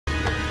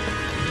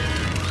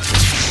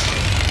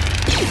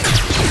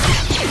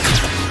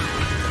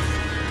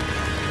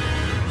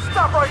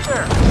right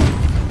there.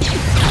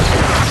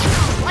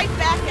 Right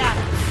back at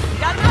him.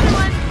 Got another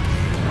one.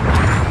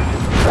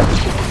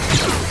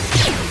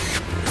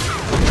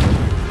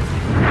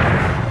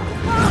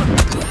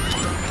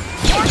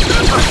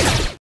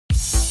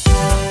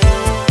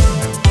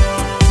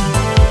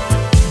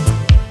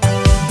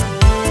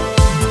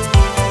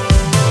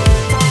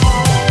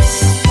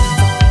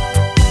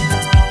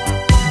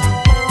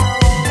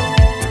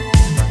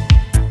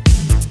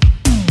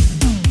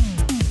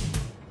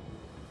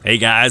 Hey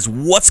guys,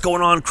 what's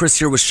going on? Chris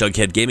here with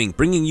Shughead Gaming,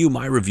 bringing you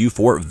my review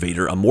for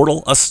Vader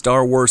Immortal, a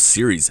Star Wars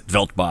series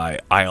developed by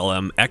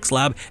ILM X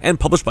Lab and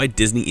published by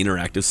Disney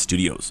Interactive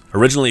Studios.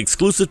 Originally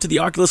exclusive to the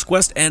Oculus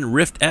Quest and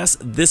Rift S,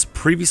 this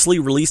previously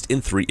released in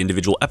 3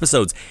 individual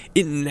episodes.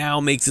 It now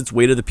makes its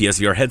way to the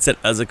PSVR headset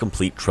as a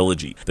complete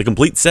trilogy. The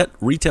complete set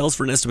retails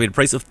for an estimated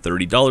price of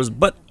 $30,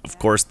 but of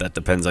course that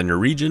depends on your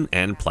region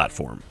and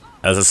platform.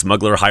 As a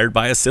smuggler hired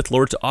by a Sith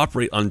Lord to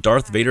operate on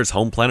Darth Vader's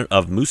home planet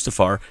of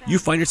Mustafar, you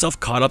find yourself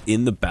caught up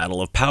in the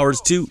battle of powers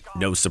to,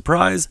 no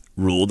surprise,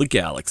 rule the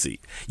galaxy.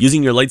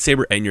 Using your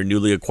lightsaber and your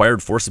newly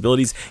acquired Force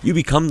abilities, you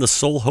become the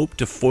sole hope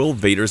to foil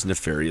Vader's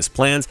nefarious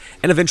plans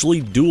and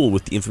eventually duel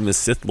with the infamous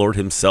Sith Lord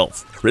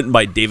himself. Written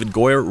by David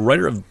Goyer,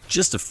 writer of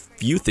just a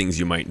few things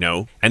you might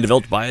know, and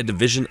developed by a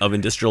division of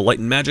Industrial Light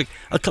and Magic,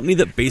 a company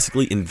that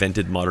basically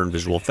invented modern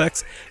visual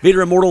effects,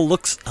 Vader Immortal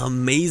looks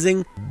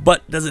amazing,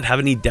 but does it have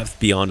any depth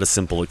beyond a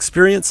simple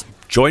experience?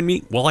 Join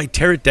me while I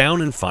tear it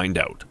down and find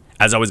out.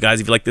 As always guys,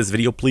 if you like this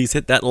video, please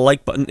hit that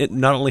like button. It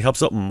not only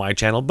helps out my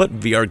channel, but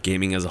VR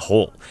gaming as a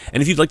whole.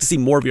 And if you'd like to see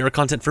more VR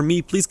content from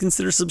me, please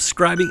consider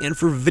subscribing, and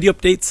for video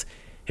updates,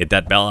 hit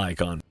that bell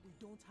icon.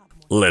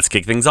 Let's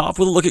kick things off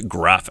with a look at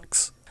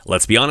graphics.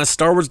 Let's be honest,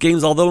 Star Wars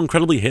games, although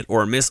incredibly hit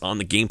or miss on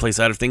the gameplay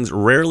side of things,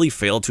 rarely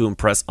fail to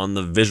impress on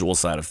the visual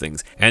side of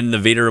things, and the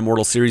Vader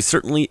Immortal series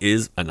certainly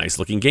is a nice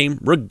looking game,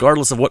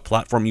 regardless of what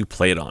platform you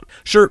play it on.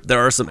 Sure, there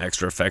are some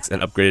extra effects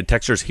and upgraded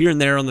textures here and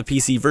there on the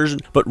PC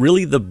version, but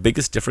really the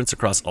biggest difference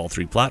across all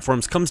 3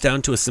 platforms comes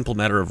down to a simple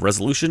matter of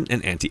resolution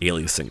and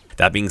anti-aliasing.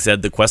 That being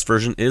said, the Quest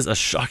version is a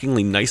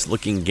shockingly nice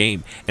looking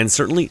game, and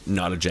certainly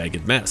not a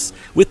jagged mess,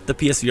 with the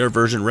PSVR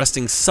version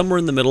resting somewhere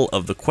in the middle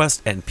of the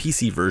Quest and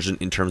PC version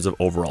in terms of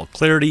overall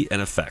clarity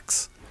and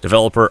effects.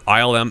 Developer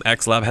ILM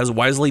X Lab has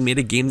wisely made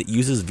a game that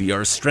uses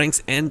VR's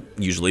strengths and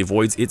usually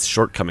avoids its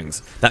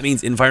shortcomings. That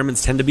means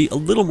environments tend to be a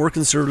little more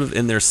conservative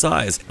in their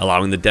size,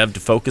 allowing the dev to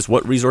focus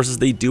what resources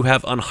they do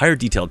have on higher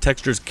detailed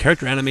textures,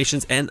 character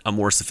animations, and a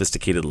more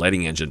sophisticated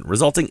lighting engine,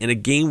 resulting in a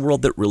game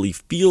world that really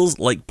feels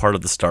like part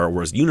of the Star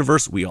Wars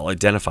universe we all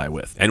identify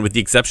with. And with the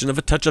exception of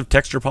a touch of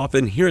texture pop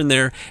in here and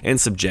there,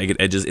 and some jagged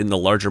edges in the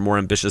larger, more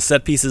ambitious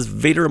set pieces,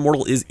 Vader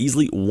Immortal is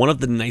easily one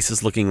of the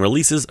nicest looking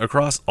releases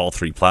across all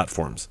 3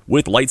 platforms.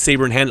 With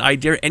lightsaber in hand, I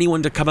dare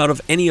anyone to come out of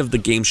any of the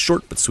game's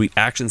short but sweet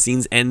action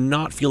scenes and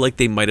not feel like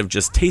they might have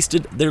just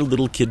tasted their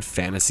little kid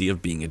fantasy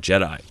of being a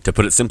Jedi. To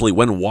put it simply,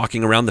 when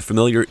walking around the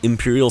familiar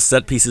Imperial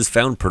set pieces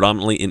found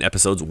predominantly in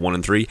episodes 1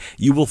 and 3,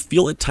 you will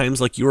feel at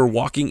times like you are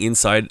walking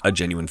inside a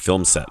genuine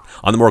film set.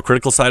 On the more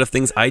critical side of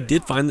things, I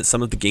did find that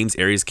some of the game's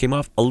areas came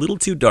off a little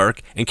too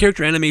dark, and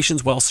character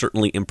animations, while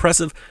certainly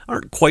impressive,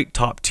 aren't quite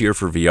top tier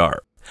for VR.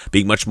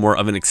 Being much more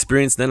of an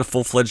experience than a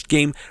full-fledged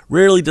game,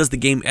 rarely does the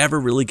game ever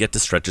really get to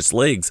stretch its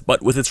legs,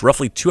 but with its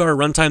roughly 2-hour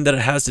runtime that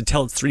it has to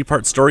tell its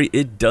 3-part story,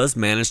 it does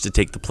manage to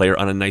take the player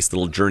on a nice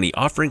little journey,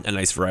 offering a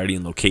nice variety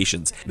in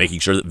locations, making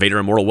sure that Vader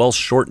Immortal, while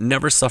short,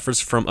 never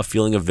suffers from a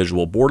feeling of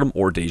visual boredom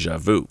or deja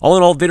vu. All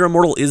in all, Vader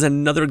Immortal is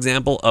another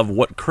example of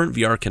what current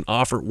VR can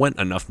offer when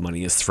enough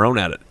money is thrown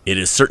at it. It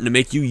is certain to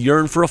make you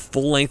yearn for a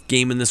full-length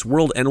game in this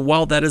world, and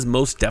while that is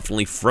most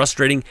definitely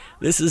frustrating,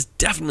 this is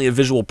definitely a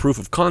visual proof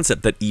of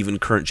concept that even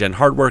current-gen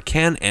hardware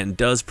can and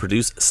does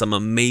produce some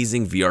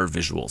amazing VR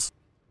visuals.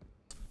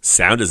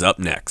 Sound is up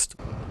next.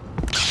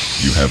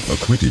 You have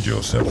acquitted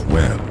yourself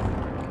well.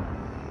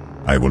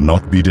 I will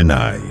not be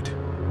denied.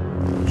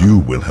 You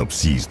will help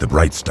seize the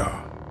Bright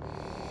Star.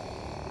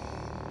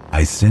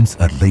 I sense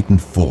a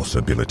latent force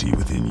ability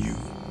within you.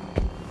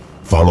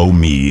 Follow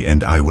me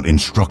and I will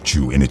instruct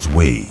you in its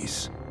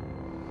ways.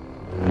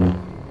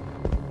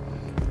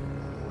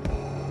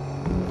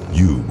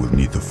 You will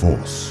need the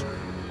Force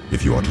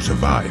if you are to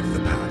survive the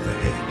path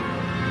ahead.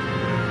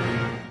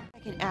 I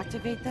can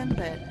activate them,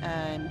 but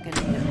I'm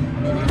gonna need a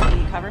minute. Can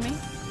you cover me?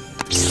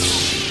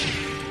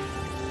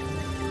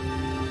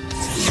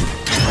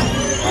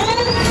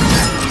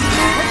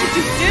 What did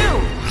you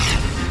do?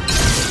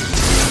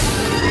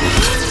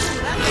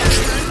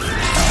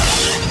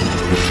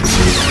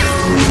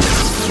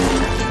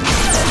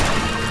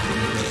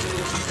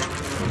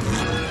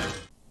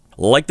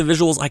 Like the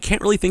visuals, I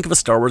can't really think of a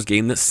Star Wars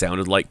game that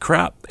sounded like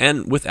crap,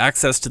 and with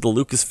access to the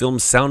Lucasfilm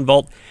Sound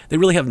Vault, they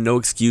really have no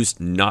excuse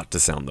not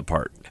to sound the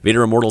part.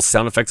 Vader Immortal's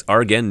sound effects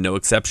are again no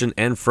exception,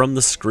 and from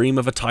the scream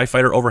of a TIE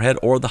fighter overhead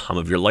or the hum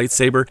of your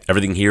lightsaber,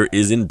 everything here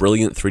is in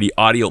brilliant 3D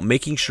audio,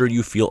 making sure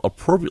you feel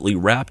appropriately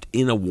wrapped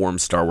in a warm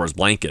Star Wars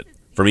blanket.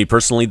 For me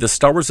personally, the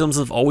Star Wars films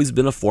have always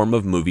been a form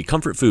of movie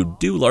comfort food,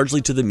 due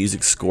largely to the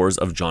music scores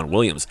of John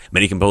Williams.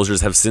 Many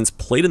composers have since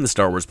played in the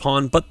Star Wars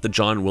pond, but the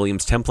John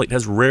Williams template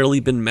has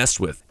rarely been messed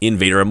with. In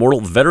Vader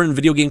Immortal, veteran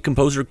video game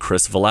composer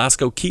Chris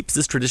Velasco keeps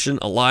this tradition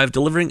alive,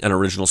 delivering an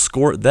original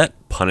score that,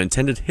 pun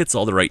intended, hits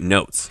all the right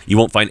notes. You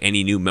won't find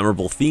any new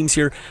memorable themes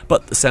here,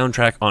 but the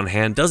soundtrack on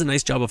hand does a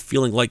nice job of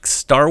feeling like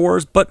Star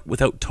Wars, but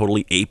without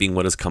totally aping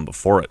what has come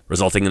before it,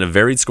 resulting in a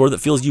varied score that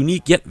feels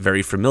unique yet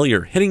very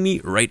familiar, hitting me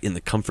right in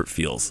the comfort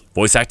feels.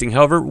 Voice acting,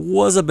 however,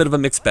 was a bit of a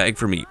mixed bag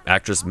for me.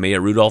 Actress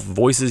Maya Rudolph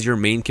voices your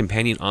main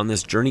companion on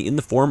this journey in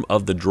the form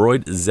of the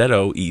droid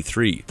Zeto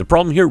E3. The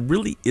problem here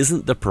really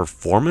isn't the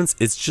performance,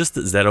 it's just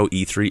that Zeto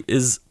E3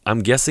 is, I'm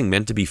guessing,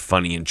 meant to be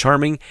funny and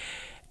charming,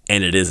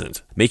 and it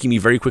isn't, making me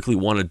very quickly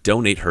want to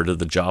donate her to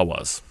the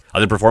Jawas.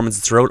 Other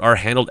performances throughout are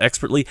handled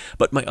expertly,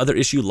 but my other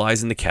issue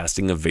lies in the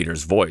casting of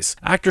Vader's voice.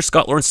 Actor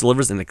Scott Lawrence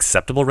delivers an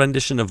acceptable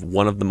rendition of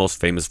one of the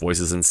most famous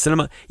voices in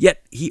cinema,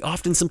 yet he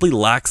often simply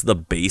lacks the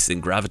bass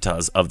and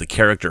gravitas of the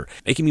character,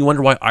 making me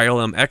wonder why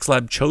ILM X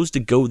Lab chose to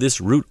go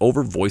this route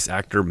over voice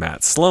actor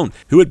Matt Sloan,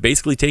 who had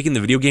basically taken the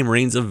video game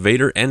reins of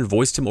Vader and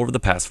voiced him over the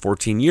past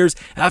 14 years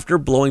after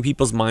blowing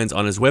people's minds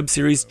on his web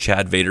series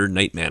Chad Vader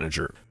Night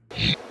Manager.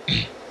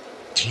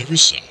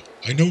 Clarissa,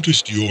 I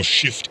noticed your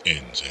shift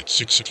ends at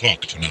 6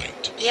 o'clock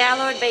tonight. Yeah,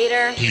 Lord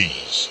Vader.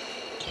 Please,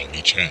 call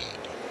me Chad.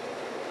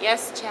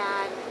 Yes,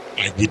 Chad.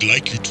 I would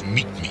like you to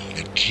meet me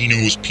at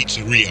Gino's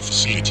Pizzeria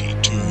facility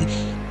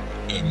to,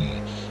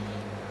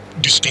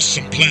 discuss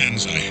some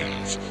plans I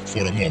have for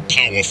a more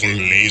powerful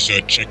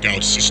laser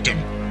checkout system.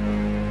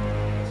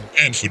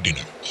 And for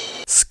dinner.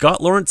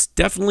 Scott Lawrence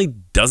definitely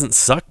doesn't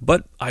suck,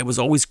 but I was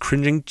always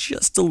cringing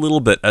just a little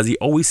bit as he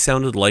always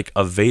sounded like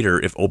a Vader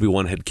if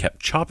Obi-Wan had kept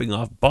chopping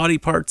off body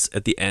parts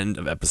at the end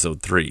of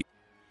episode 3.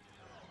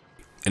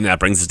 And that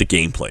brings us to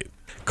gameplay.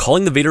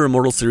 Calling the Vader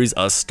Immortal series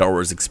a Star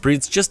Wars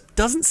experience just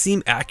doesn't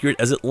seem accurate,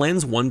 as it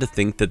lends one to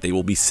think that they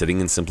will be sitting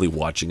and simply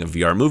watching a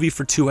VR movie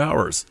for 2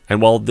 hours.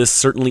 And while this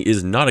certainly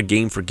is not a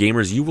game for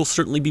gamers, you will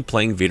certainly be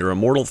playing Vader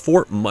Immortal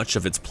for much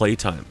of its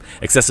playtime.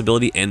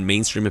 Accessibility and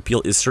mainstream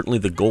appeal is certainly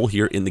the goal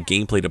here in the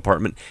gameplay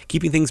department,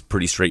 keeping things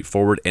pretty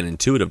straightforward and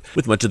intuitive,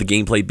 with much of the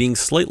gameplay being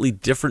slightly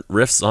different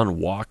riffs on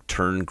walk,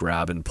 turn,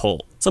 grab, and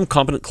pull. Some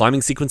competent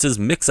climbing sequences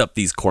mix up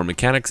these core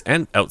mechanics,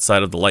 and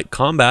outside of the light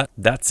combat,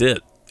 that's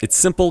it. It's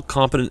simple,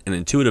 competent, and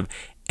intuitive,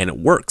 and it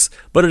works,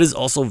 but it is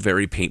also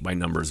very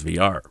paint-by-numbers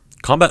VR.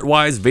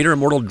 Combat-wise, Vader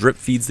Immortal drip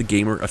feeds the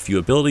gamer a few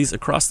abilities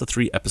across the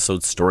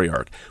 3-episode story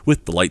arc,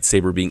 with the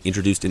lightsaber being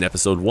introduced in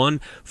Episode 1,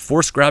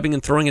 force grabbing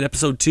and throwing in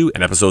Episode 2,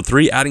 and Episode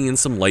 3 adding in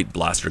some light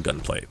blaster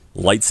gunplay.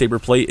 Lightsaber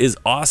play is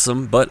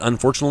awesome, but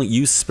unfortunately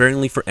used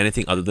sparingly for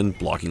anything other than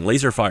blocking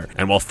laser fire,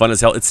 and while fun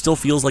as hell, it still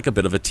feels like a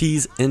bit of a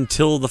tease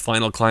until the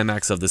final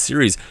climax of the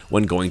series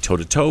when going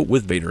toe-to-toe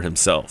with Vader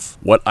himself.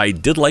 What I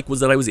did like was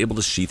that I was able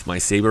to sheath my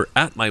saber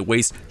at my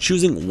waist,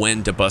 choosing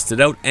when to bust it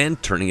out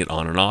and turning it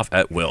on and off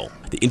at will.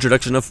 The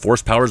introduction of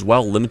force powers,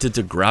 while limited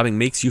to grabbing,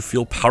 makes you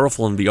feel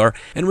powerful in VR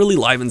and really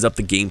livens up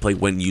the gameplay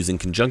when used in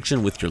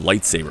conjunction with your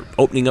lightsaber,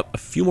 opening up a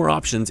few more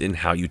options in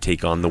how you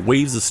take on the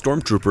waves of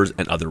stormtroopers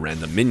and other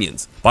random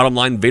minions. Bottom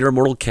line, Vader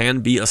Immortal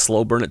can be a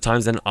slow burn at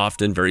times and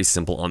often very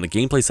simple on the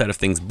gameplay side of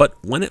things, but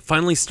when it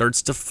finally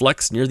starts to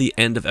flex near the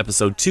end of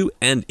Episode 2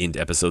 and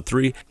into Episode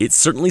 3, it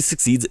certainly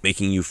succeeds at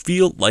making you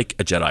feel like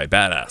a Jedi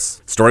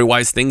badass.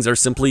 Story-wise, things are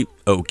simply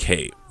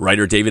okay.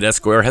 Writer David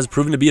Goyer has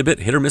proven to be a bit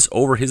hit or miss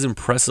over his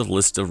impressive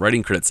list of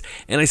writing credits,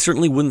 and I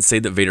certainly wouldn't say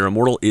that Vader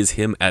Immortal is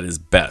him at his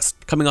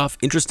best, coming off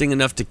interesting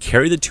enough to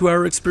carry the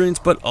 2-hour experience,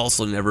 but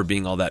also never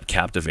being all that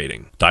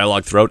captivating.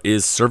 Dialogue throughout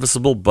is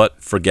serviceable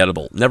but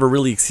forgettable, never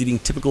really exceeding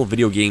typical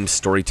video game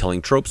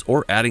storytelling tropes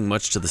or adding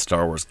much to the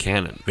Star Wars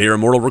canon. Vader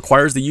Immortal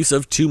requires the use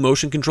of 2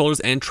 motion controllers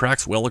and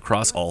tracks well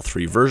across all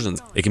 3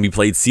 versions. It can be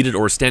played seated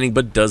or standing,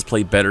 but does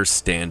play better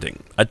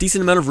standing. A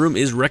decent amount of room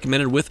is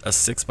recommended, with a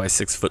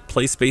 6x6 foot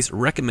play space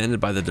recommended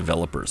by the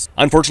developers.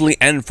 Unfortunately,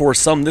 and for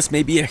some this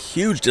may be a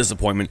huge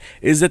disappointment,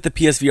 is that the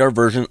PSVR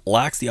version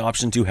lacks the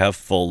option to have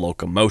full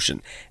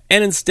locomotion,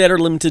 and instead are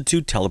limited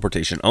to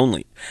teleportation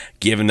only.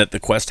 Given that the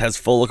Quest has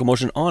full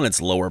locomotion on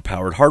its lower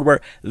powered hardware,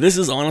 this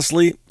is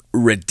honestly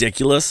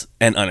ridiculous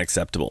and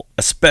unacceptable,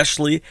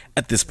 especially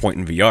at this point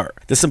in VR.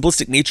 The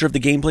simplistic nature of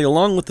the gameplay,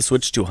 along with the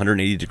switch to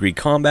 180-degree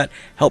combat,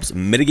 helps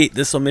mitigate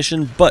this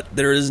omission, but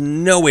there is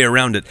no way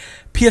around it.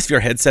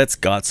 PSVR headsets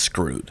got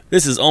screwed.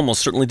 This is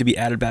almost certainly to be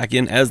added back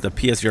in, as the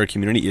PSVR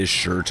community is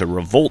sure to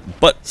revolt,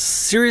 but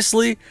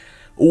seriously,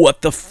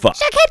 what the fuck?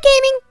 Shuckhead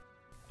Gaming!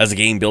 As a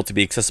game built to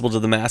be accessible to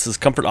the masses,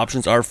 comfort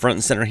options are front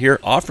and center here,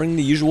 offering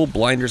the usual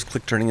blinders,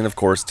 click turning, and of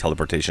course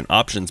teleportation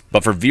options.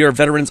 But for VR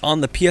veterans on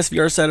the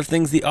PSVR side of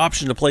things, the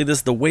option to play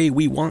this the way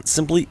we want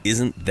simply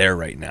isn't there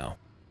right now.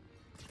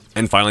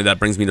 And finally, that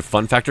brings me to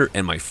fun factor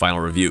and my final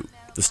review.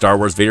 The Star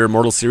Wars Vader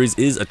Immortal series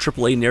is a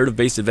AAA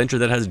narrative-based adventure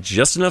that has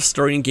just enough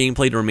story and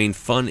gameplay to remain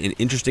fun and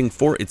interesting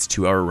for its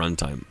 2-hour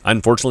runtime.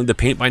 Unfortunately, the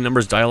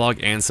paint-by-numbers dialogue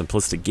and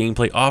simplistic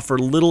gameplay offer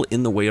little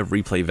in the way of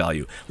replay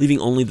value, leaving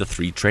only the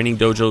 3 training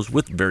dojos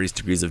with various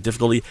degrees of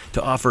difficulty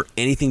to offer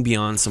anything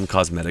beyond some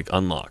cosmetic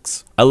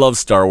unlocks. I love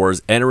Star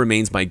Wars, and it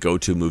remains my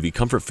go-to movie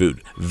comfort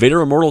food.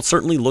 Vader Immortal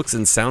certainly looks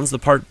and sounds the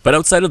part, but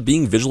outside of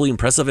being visually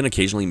impressive and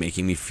occasionally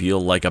making me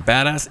feel like a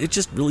badass, it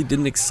just really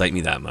didn't excite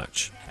me that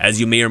much. As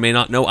you may or may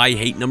not know, I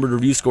hate numbered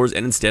review scores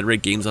and instead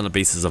rate games on a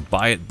basis of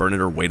buy it, burn it,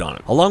 or wait on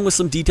it, along with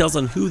some details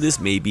on who this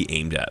may be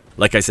aimed at.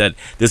 Like I said,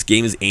 this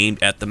game is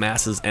aimed at the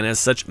masses and as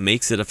such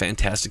makes it a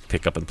fantastic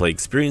pick up and play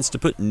experience to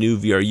put new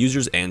VR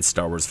users and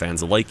Star Wars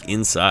fans alike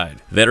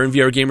inside. Veteran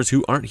VR gamers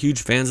who aren't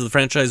huge fans of the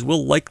franchise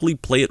will likely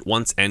play it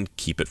once and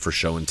keep it for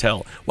show and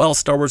tell, while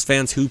Star Wars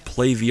fans who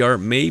play VR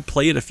may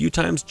play it a few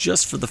times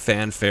just for the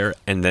fanfare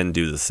and then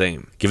do the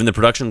same. Given the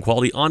production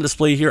quality on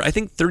display here, I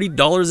think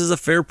 $30 is a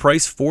fair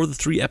price for the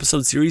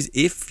 3-episode series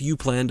if you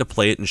plan to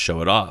play it and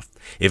show it off.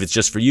 If it's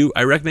just for you,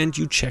 I recommend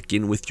you check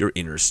in with your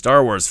inner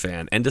Star Wars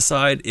fan and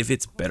decide if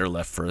it's better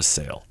left for a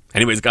sale.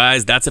 Anyways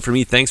guys, that's it for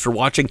me. Thanks for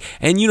watching,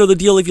 and you know the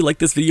deal. If you like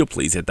this video,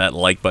 please hit that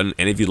like button,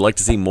 and if you'd like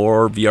to see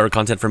more VR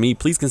content from me,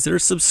 please consider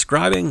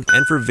subscribing,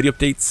 and for video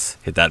updates,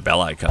 hit that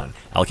bell icon.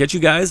 I'll catch you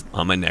guys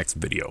on my next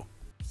video.